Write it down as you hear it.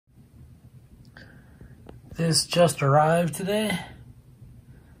This just arrived today.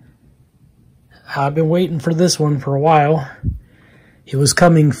 I've been waiting for this one for a while. It was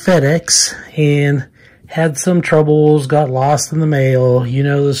coming FedEx and had some troubles, got lost in the mail. You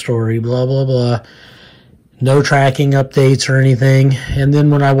know the story, blah, blah, blah. No tracking updates or anything. And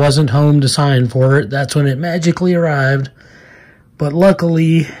then when I wasn't home to sign for it, that's when it magically arrived. But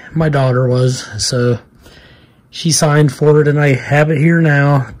luckily, my daughter was, so she signed for it and I have it here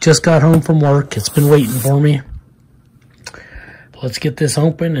now. Just got home from work. It's been waiting for me. Let's get this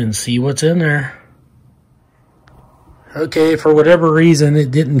open and see what's in there. Okay, for whatever reason,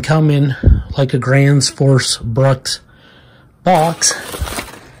 it didn't come in like a Gransfors Bruk box.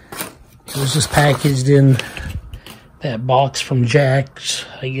 It was just packaged in that box from Jack's,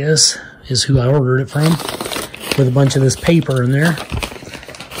 I guess, is who I ordered it from, with a bunch of this paper in there.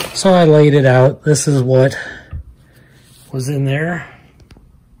 So I laid it out. This is what was in there.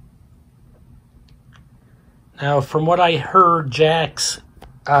 Now, from what I heard, Jack's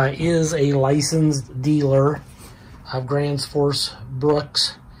is a licensed dealer of Gransfors Bruk.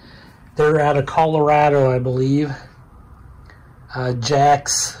 They're out of Colorado, I believe.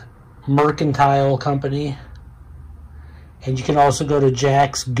 Jack's Mercantile Company. And you can also go to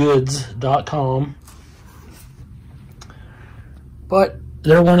jacksgoods.com. But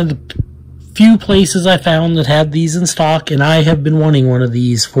they're one of the few places I found that had these in stock, and I have been wanting one of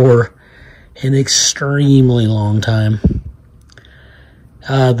these for an extremely long time.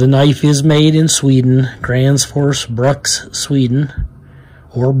 The knife is made in Sweden, Gransfors Bruk, Sweden,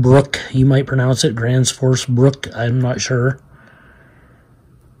 or Bruk, you might pronounce it, Gransfors Bruk, I'm not sure.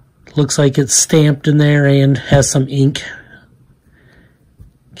 Looks like it's stamped in there and has some ink.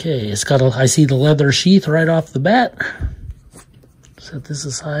 Okay, it's got I see the leather sheath right off the bat. Set this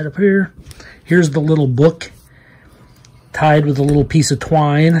aside up here. Here's the little book tied with a little piece of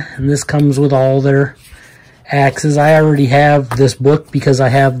twine, and this comes with all their axes. I already have this book because I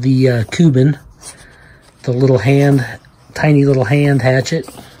have the Cuban, the little tiny little hand hatchet.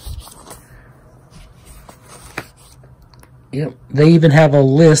 Yep, they even have a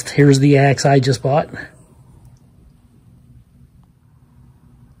list. Here's the axe I just bought.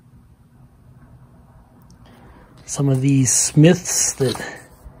 Some of these smiths that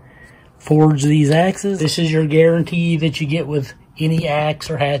forge these axes. This is your guarantee that you get with any axe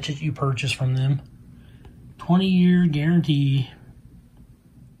or hatchet you purchase from them. 20-year guarantee.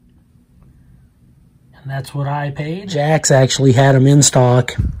 And that's what I paid. Jack's actually had them in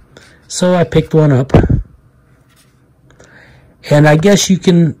stock, so I picked one up. And I guess you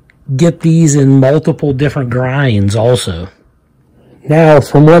can get these in multiple different grinds also. Now,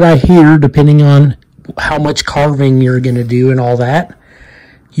 from what I hear, depending on how much carving you're going to do and all that,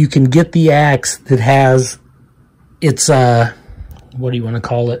 you can get the axe that has its, what do you want to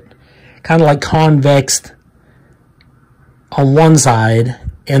call it? Kind of like convexed on one side,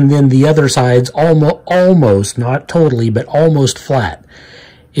 and then the other side's almost, not totally, but almost flat.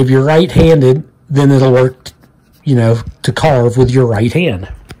 If you're right-handed, then it'll work, you know, to carve with your right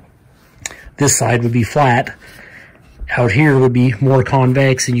hand. This side would be flat. Out here would be more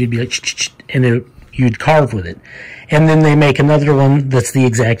convex, and you'd be like, and you'd carve with it. And then they make another one that's the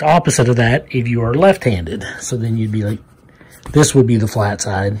exact opposite of that if you are left-handed. So then you'd be like, this would be the flat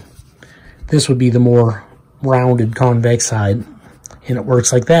side. This would be the more rounded convex side, and it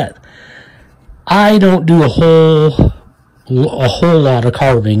works like that. I don't do a whole lot of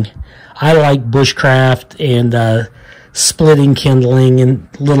carving. I like bushcraft and splitting kindling and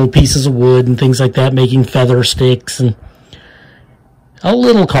little pieces of wood and things like that, making feather sticks and a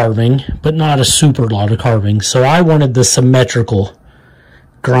little carving, but not a super lot of carving. So I wanted the symmetrical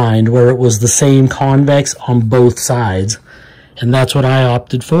grind where it was the same convex on both sides. And that's what I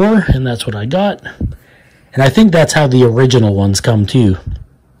opted for, and that's what I got. And I think that's how the original ones come too.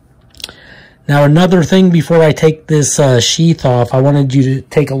 Now, another thing before I take this sheath off, I wanted you to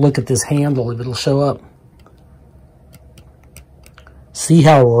take a look at this handle, if it'll show up. See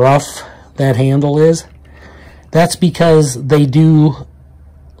how rough that handle is? That's because they do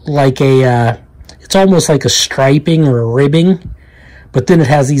like it's almost like a striping or a ribbing, but then it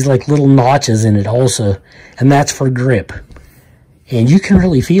has these like little notches in it also, and that's for grip. And you can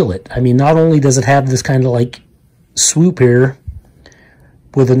really feel it. I mean, not only does it have this kind of like swoop here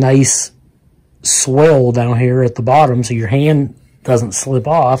with a nice swell down here at the bottom so your hand doesn't slip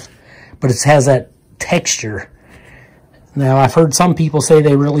off, but it has that texture. Now, I've heard some people say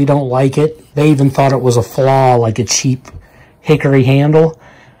they really don't like it. They even thought it was a flaw, like a cheap hickory handle.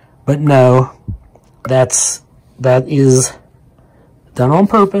 But no, that is done on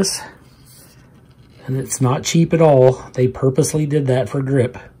purpose. And it's not cheap at all. They purposely did that for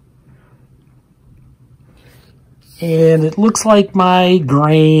grip. And it looks like my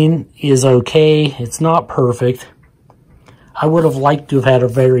grain is okay. It's not perfect. I would have liked to have had a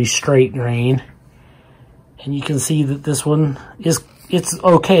very straight grain. And you can see that this one is, it's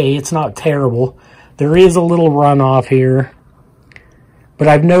okay. It's not terrible. There is a little runoff here. But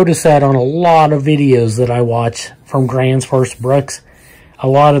I've noticed that on a lot of videos that I watch from Gransfors Bruks. A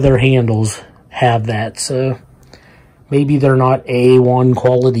lot of their handles have that. So maybe they're not A1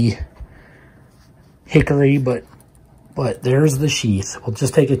 quality hickory, but there's the sheath. We'll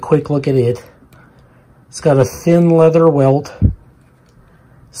just take a quick look at it. It's got a thin leather welt.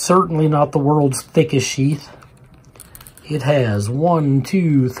 Certainly not the world's thickest sheath. It has 1,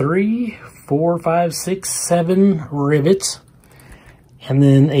 2, 3, 4, 5, 6, 7 rivets. And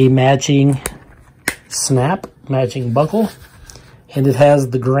then a matching snap, matching buckle. And it has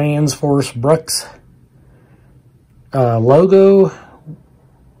the Gransfors Bruks logo.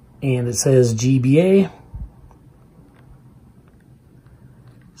 And it says GBA.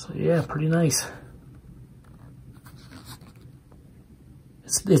 So yeah, pretty nice.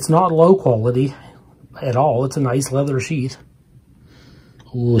 It's not low quality at all. It's a nice leather sheath.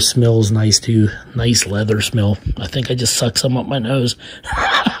 Ooh, it smells nice too. Nice leather smell. I think I just sucked some up my nose.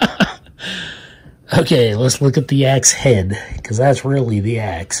 Okay, let's look at the axe head, because that's really the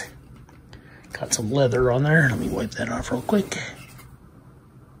axe. Got some leather on there. Let me wipe that off real quick.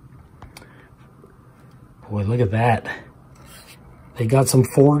 Boy, look at that. They got some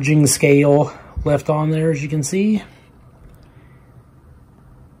forging scale left on there, as you can see.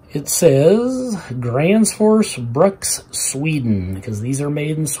 It says Gransfors Bruks, Sweden, because these are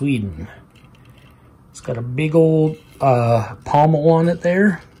made in Sweden. It's got a big old pommel on it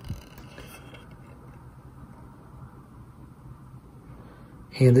there.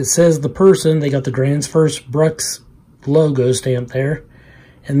 And it says the person, they got the Gransfors Bruks logo stamped there.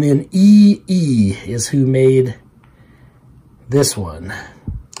 And then EE is who made this one.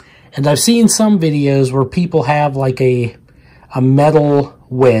 And I've seen some videos where people have like a metal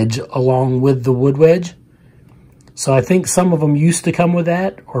wedge along with the wood wedge. So I think some of them used to come with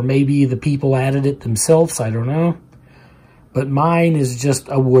that, or maybe the people added it themselves, I don't know. But mine is just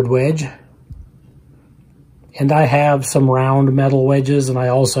a wood wedge. And I have some round metal wedges, and I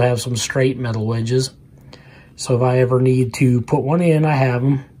also have some straight metal wedges. So if I ever need to put one in, I have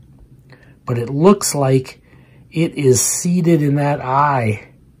them. But it looks like it is seated in that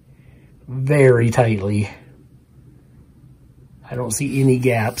eye very tightly. I don't see any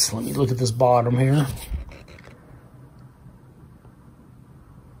gaps. Let me look at this bottom here.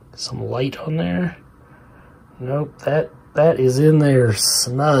 Some light on there. Nope, that is in there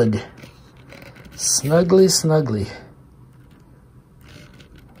snug. Snugly, snugly.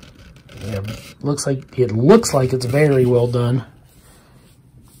 Yeah, it looks like it's very well done.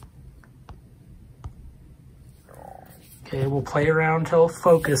 Okay, we'll play around till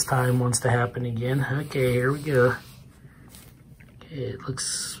focus time wants to happen again. Okay, here we go. Okay, it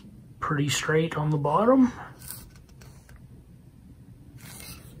looks pretty straight on the bottom.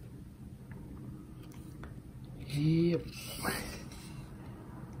 Yep.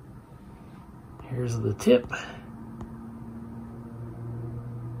 Here's the tip.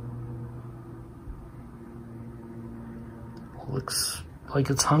 Looks like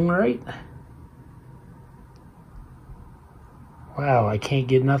it's hung right. Wow, I can't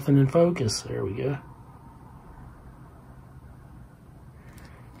get nothing in focus. There we go.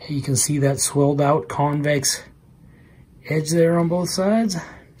 You can see that swelled out convex edge there on both sides,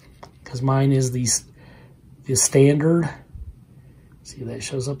 because mine is the standard. See if that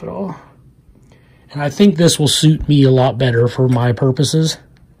shows up at all. And I think this will suit me a lot better for my purposes.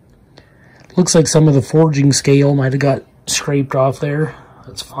 Looks like some of the forging scale might have got scraped off there.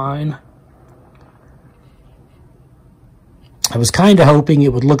 That's fine. I was kind of hoping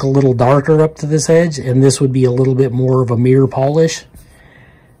it would look a little darker up to this edge, and this would be a little bit more of a mirror polish.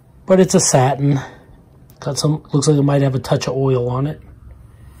 But it's a satin. Got some, looks like it might have a touch of oil on it.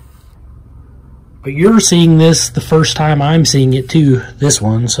 But you're seeing this the first time I'm seeing it too, this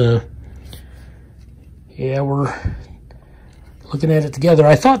one, so yeah, we're looking at it together.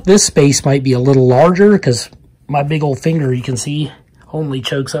 I thought this space might be a little larger, because my big old finger, you can see, only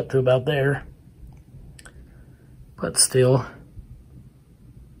chokes up to about there. But still,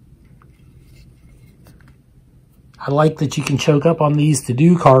 I like that you can choke up on these to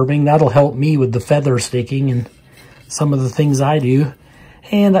do carving. That'll help me with the feather sticking and some of the things I do.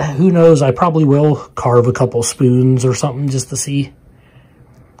 And who knows, I probably will carve a couple spoons or something just to see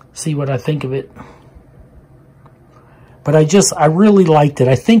what I think of it. But I really liked it.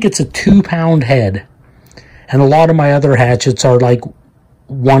 I think it's a 2-pound head. And a lot of my other hatchets are like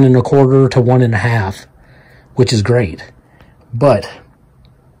 1 1/4 to 1 1/2. which is great. But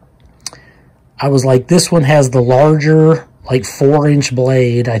I was like, this one has the larger, like 4-inch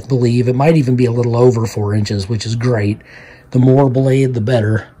blade, I believe. It might even be a little over 4 inches, which is great. The more blade, the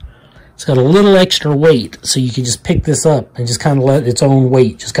better. It's got a little extra weight, so you can just pick this up and just kind of let its own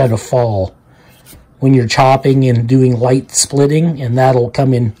weight just kind of fall when you're chopping and doing light splitting, and that'll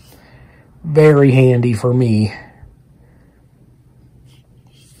come in very handy for me.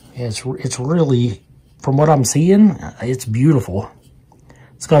 It's really, from what I'm seeing, it's beautiful.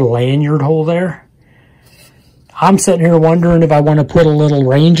 It's got a lanyard hole there. I'm sitting here wondering if I want to put a little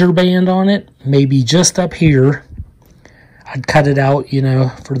Ranger band on it, maybe just up here. I'd cut it out, you know,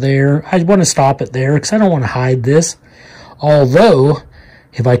 for there. I'd want to stop it there because I don't want to hide this. Although,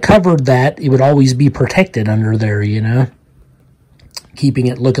 if I covered that, it would always be protected under there, you know, keeping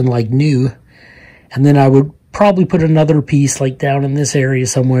it looking like new. And then I would probably put another piece like down in this area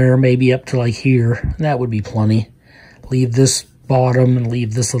somewhere, maybe up to like here. That would be plenty. Leave this bottom and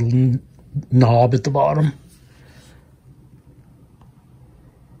leave this little knob at the bottom.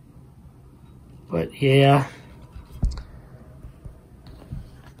 But yeah.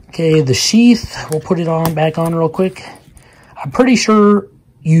 Okay, the sheath, we'll put it on back on real quick. I'm pretty sure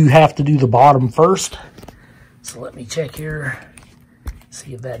you have to do the bottom first. So let me check here.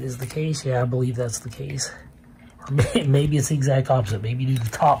 See if that is the case. Yeah, I believe that's the case. Or maybe it's the exact opposite. Maybe you do the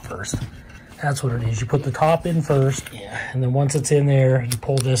top first. That's what it is. You put the top in first. Yeah. And then once it's in there, you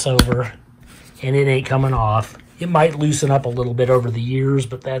pull this over. And it ain't coming off. It might loosen up a little bit over the years,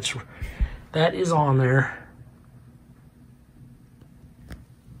 but that is on there.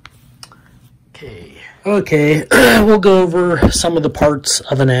 Okay, we'll go over some of the parts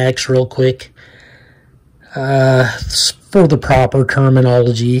of an axe real quick for the proper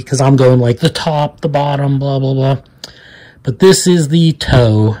terminology, because I'm going like the top, the bottom, blah, blah, blah. But this is the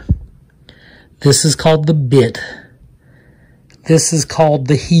toe. This is called the bit. This is called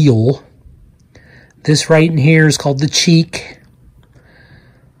the heel. This right in here is called the cheek.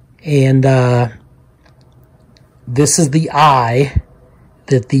 And this is the eye.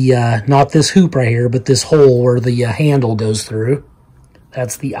 That the, not this hoop right here, but this hole where the handle goes through.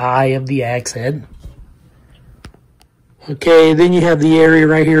 That's the eye of the axe head. Okay, then you have the area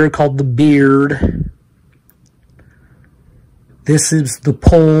right here called the beard. This is the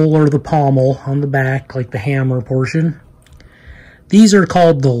pole or the pommel on the back, like the hammer portion. These are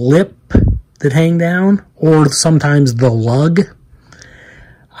called the lip that hang down, or sometimes the lug.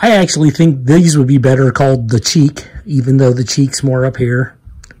 I actually think these would be better called the cheek, even though the cheek's more up here.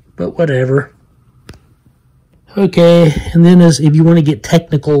 But whatever. Okay, and then if you want to get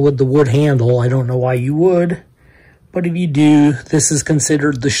technical with the wood handle, I don't know why you would, but if you do, this is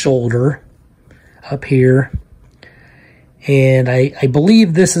considered the shoulder up here. And I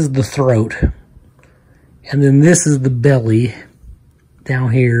believe this is the throat. And then this is the belly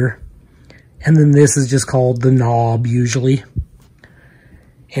down here. And then this is just called the knob usually.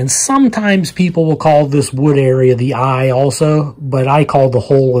 And sometimes people will call this wood area the eye also, but I call the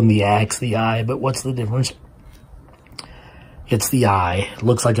hole in the axe the eye. But what's the difference? It's the eye. It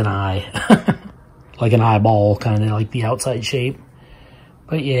looks like an eye. Like an eyeball, kind of like the outside shape.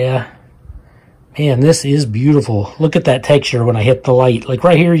 But yeah. Man, this is beautiful. Look at that texture when I hit the light. Like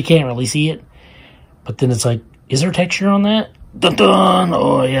right here, you can't really see it. But then it's like, is there texture on that? Dun dun!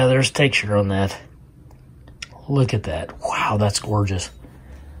 Oh yeah, there's texture on that. Look at that. Wow, that's gorgeous.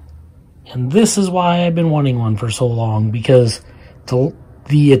 And this is why I've been wanting one for so long, because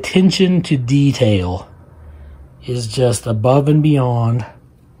the attention to detail is just above and beyond.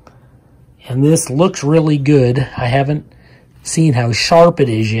 And this looks really good. I haven't seen how sharp it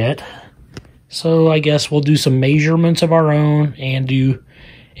is yet. So I guess we'll do some measurements of our own and do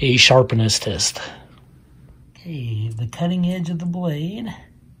a sharpness test. Okay, the cutting edge of the blade,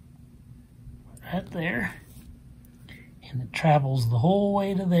 right there. And it travels the whole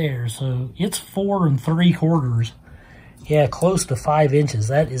way to there. So it's 4 3/4. Yeah, close to 5 inches.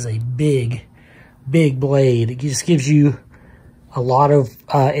 That is a big, big blade. It just gives you a lot of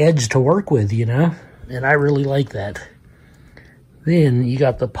edge to work with, you know? And I really like that. Then you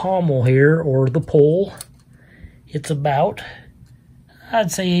got the pommel here, or the pole. It's about,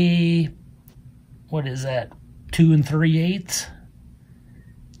 I'd say, what is that? 2 3/8.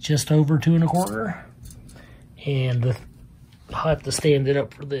 Just over 2 1/4. And I'll have to stand it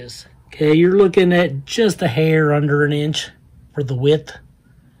up for this. Okay, you're looking at just a hair under an inch for the width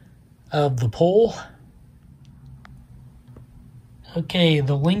of the pole. Okay,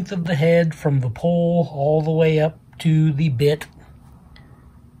 the length of the head from the pole all the way up to the bit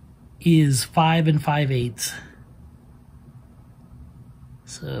is 5 5/8.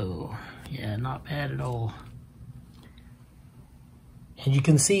 So, yeah, not bad at all. And you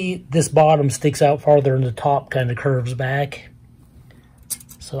can see this bottom sticks out farther and the top kind of curves back.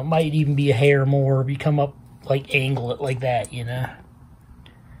 So it might even be a hair more if you come up, like, angle it like that, you know.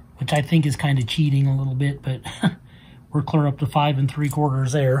 Which I think is kind of cheating a little bit, but we're clear up to 5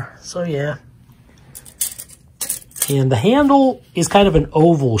 3/4 there. So yeah. And the handle is kind of an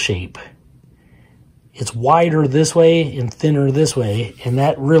oval shape. It's wider this way and thinner this way, and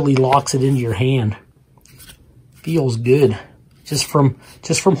that really locks it into your hand. Feels good. Just from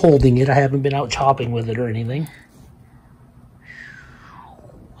holding it. I haven't been out chopping with it or anything.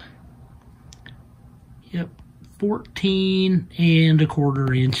 Yep, 14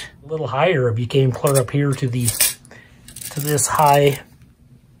 1/4 inch. A little higher if you came clear up here to this high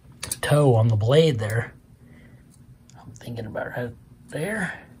toe on the blade there. I'm thinking about right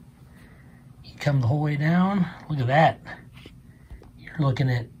there. You come the whole way down. Look at that. You're looking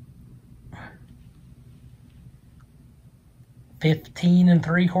at 15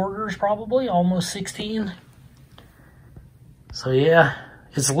 3/4 probably, almost 16. So yeah,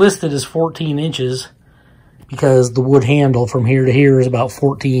 it's listed as 14 inches because the wood handle from here to here is about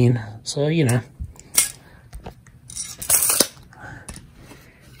 14. So, you know.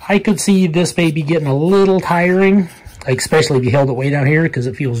 I could see this maybe getting a little tiring, like especially if you held it way down here because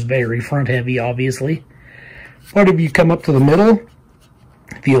it feels very front heavy, obviously. But if you come up to the middle,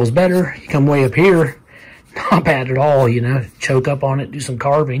 it feels better. You come way up here, not bad at all, you know. Choke up on it, do some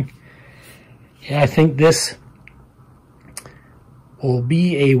carving. Yeah, I think this will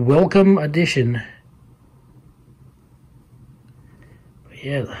be a welcome addition. But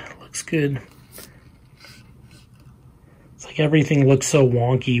yeah, that looks good. It's like everything looks so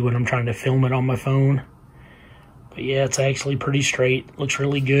wonky when I'm trying to film it on my phone. But yeah, it's actually pretty straight. Looks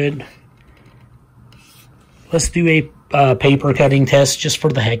really good. Let's do a paper cutting test just for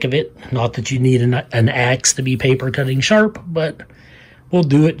the heck of it. Not that you need an axe to be paper cutting sharp, but we'll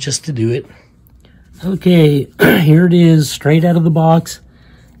do it just to do it. Okay, here it is, straight out of the box.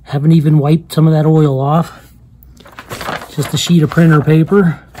 Haven't even wiped some of that oil off. Just a sheet of printer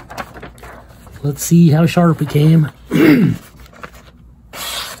paper. Let's see how sharp it came.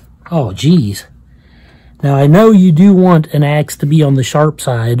 Oh, geez. Now, I know you do want an axe to be on the sharp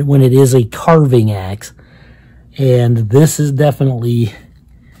side when it is a carving axe. And this is definitely,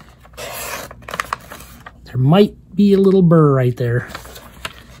 there might be a little burr right there.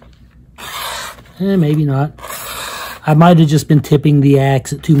 Maybe not. I might have just been tipping the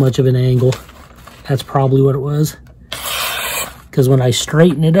axe at too much of an angle. That's probably what it was. Because when I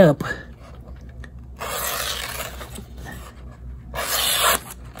straighten it up,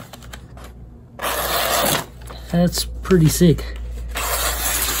 that's pretty sick.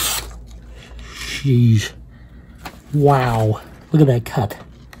 Sheesh. Wow. Look at that cut.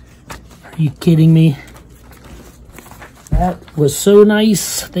 Are you kidding me? That was so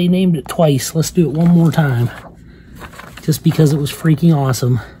nice. They named it twice. Let's do it one more time. Just because it was freaking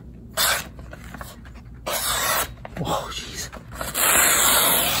awesome. Oh, jeez.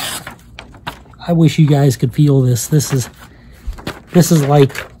 I wish you guys could feel this. This is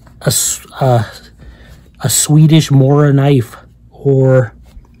like a Swedish Mora knife, or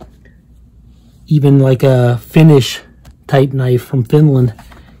even like a Finnish type knife from Finland.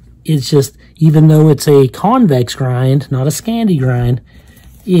 It's just, even though it's a convex grind, not a Scandi grind,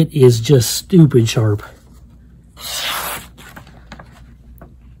 it is just stupid sharp.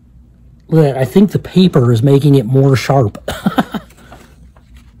 Look at that. I think the paper is making it more sharp.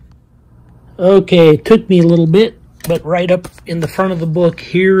 Okay, it took me a little bit, but right up in the front of the book,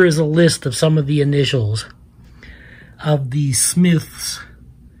 here is a list of some of the initials of the smiths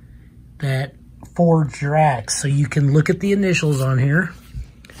that forged your axe. So you can look at the initials on here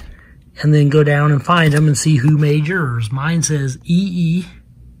and then go down and find them and see who made yours. Mine says EE.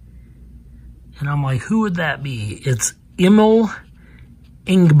 And I'm like, who would that be? It's Emil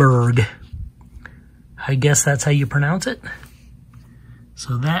Ingberg. I guess that's how you pronounce it.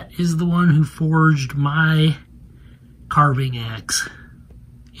 So that is the one who forged my carving axe.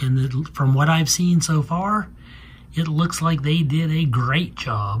 And from what I've seen so far, it looks like they did a great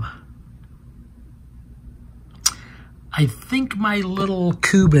job. I think my little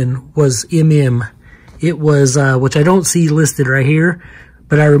Cuban was MM. It was, which I don't see listed right here,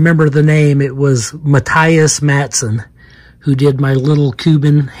 but I remember the name. It was Matthias Mattsson, who did my little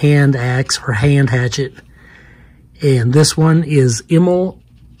Cuban hand axe or hand hatchet. And this one is Emil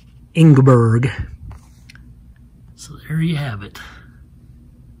Ingberg. So there you have it.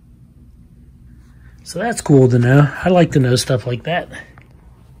 So that's cool to know. I like to know stuff like that.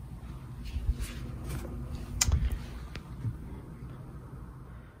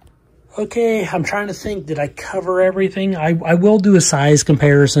 Okay, I'm trying to think, did I cover everything? I will do a size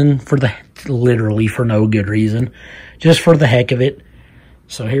comparison literally for no good reason, just for the heck of it.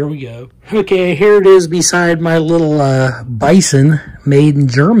 So here we go. Okay, here it is beside my little bison made in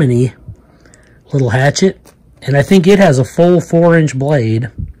Germany little hatchet. And I think it has a full 4-inch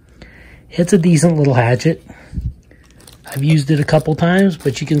blade. It's a decent little hatchet. I've used it a couple times,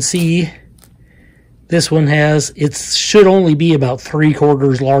 but you can see this one it should only be about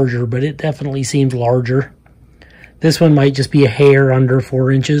 3/4 larger, but it definitely seems larger. This one might just be a hair under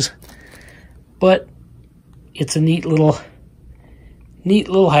 4 inches, but it's a neat little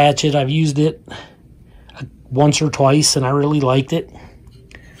hatchet. I've used it once or twice, and I really liked it.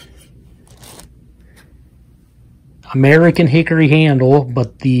 American hickory handle,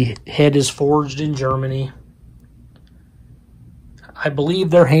 but the head is forged in Germany. I believe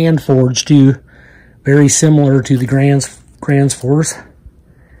they're hand forged too, very similar to the Gransfors.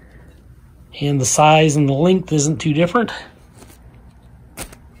 And the size and the length isn't too different.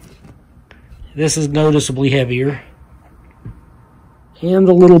 This is noticeably heavier. And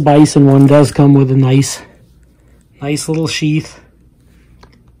the little bison one does come with a nice little sheath.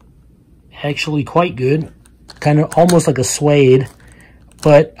 Actually quite good. Kind of almost like a suede,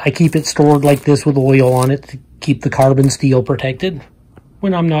 but I keep it stored like this with oil on it to keep the carbon steel protected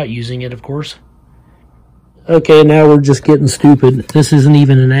when I'm not using it, of course. Okay, now we're just getting stupid. This isn't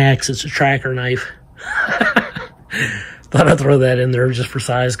even an axe, it's a tracker knife. Thought I'd throw that in there just for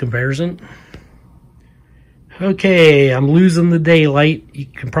size comparison. Okay, I'm losing the daylight. You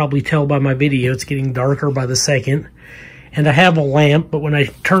can probably tell by my video, it's getting darker by the second. And I have a lamp, but when I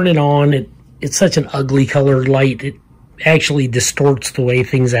turn it on, it's such an ugly colored light. It actually distorts the way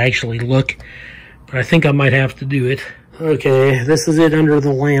things actually look. But I think I might have to do it. Okay, this is it under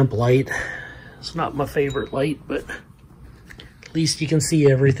the lamp light. It's not my favorite light, but at least you can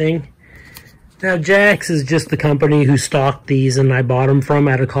see everything. Now, Jack's is just the company who stocked these, and I bought them from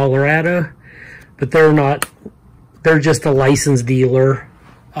out of Colorado. But they're just a licensed dealer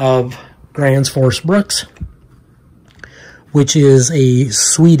of Gransfors Bruk, which is a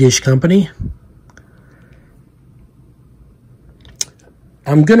Swedish company.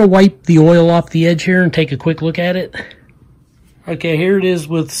 I'm going to wipe the oil off the edge here and take a quick look at it. Okay, here it is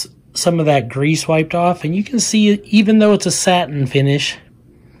with some of that grease wiped off. And you can see, even though it's a satin finish,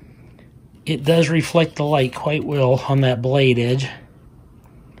 it does reflect the light quite well on that blade edge.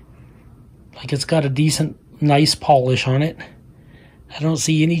 Like, it's got a decent, nice polish on it. I don't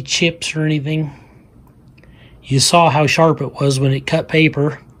see any chips or anything. You saw how sharp it was when it cut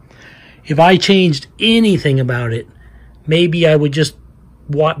paper. If I changed anything about it, maybe I would just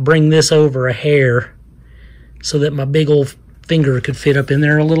bring this over a hair so that my big old finger could fit up in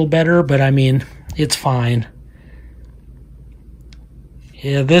there a little better, but I mean, it's fine.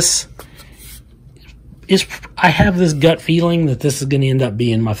 Yeah, I have this gut feeling that this is going to end up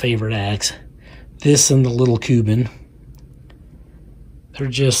being my favorite axe. This and the little Cuban. They're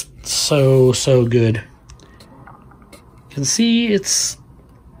just so good. You can see it's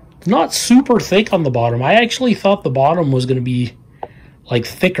not super thick on the bottom. I actually thought the bottom was going to be like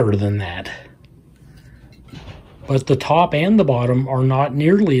thicker than that. But the top and the bottom are not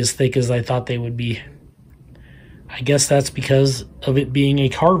nearly as thick as I thought they would be. I guess that's because of it being a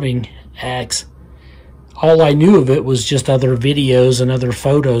carving axe. All I knew of it was just other videos and other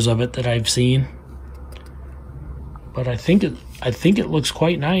photos of it that I've seen. But I think it looks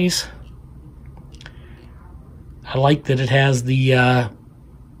quite nice. I like that it has the, I'm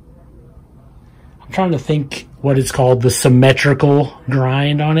trying to think what it's called, the symmetrical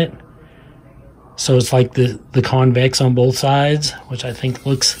grind on it. So it's like the convex on both sides, which I think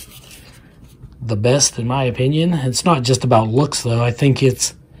looks the best in my opinion. It's not just about looks though. I think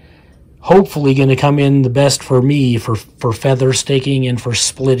it's hopefully going to come in the best for me for feather staking and for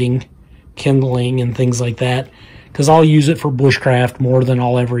splitting, kindling, and things like that. Because I'll use it for bushcraft more than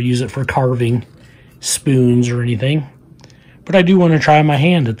I'll ever use it for carving spoons or anything. But I do want to try my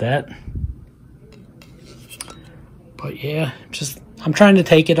hand at that. But yeah, I'm trying to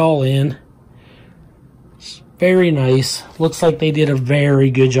take it all in. It's very nice. Looks like they did a very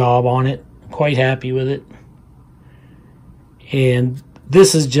good job on it. Quite happy with it. And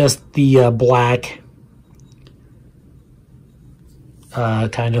this is just the black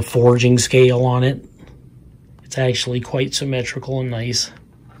kind of forging scale on it. It's actually quite symmetrical and nice.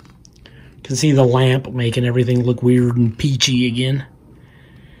 You can see the lamp making everything look weird and peachy again.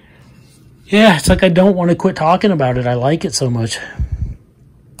 Yeah, it's like I don't want to quit talking about it. I like it so much.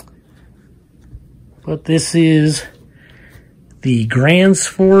 But this is the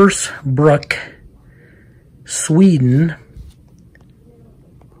Gransfors Bruk, Sweden,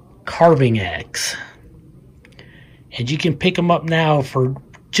 carving axe. And you can pick them up now for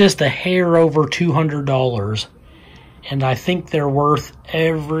just a hair over $200. And I think they're worth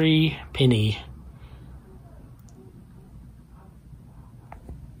every penny.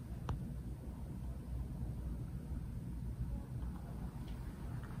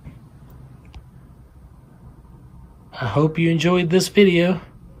 I hope you enjoyed this video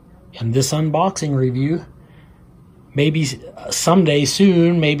and this unboxing review. Maybe someday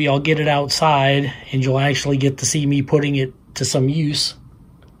soon, maybe I'll get it outside and you'll actually get to see me putting it to some use.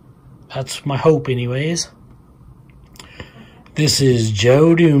 That's my hope anyways. This is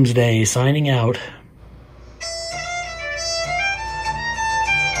Joe Doomsday signing out.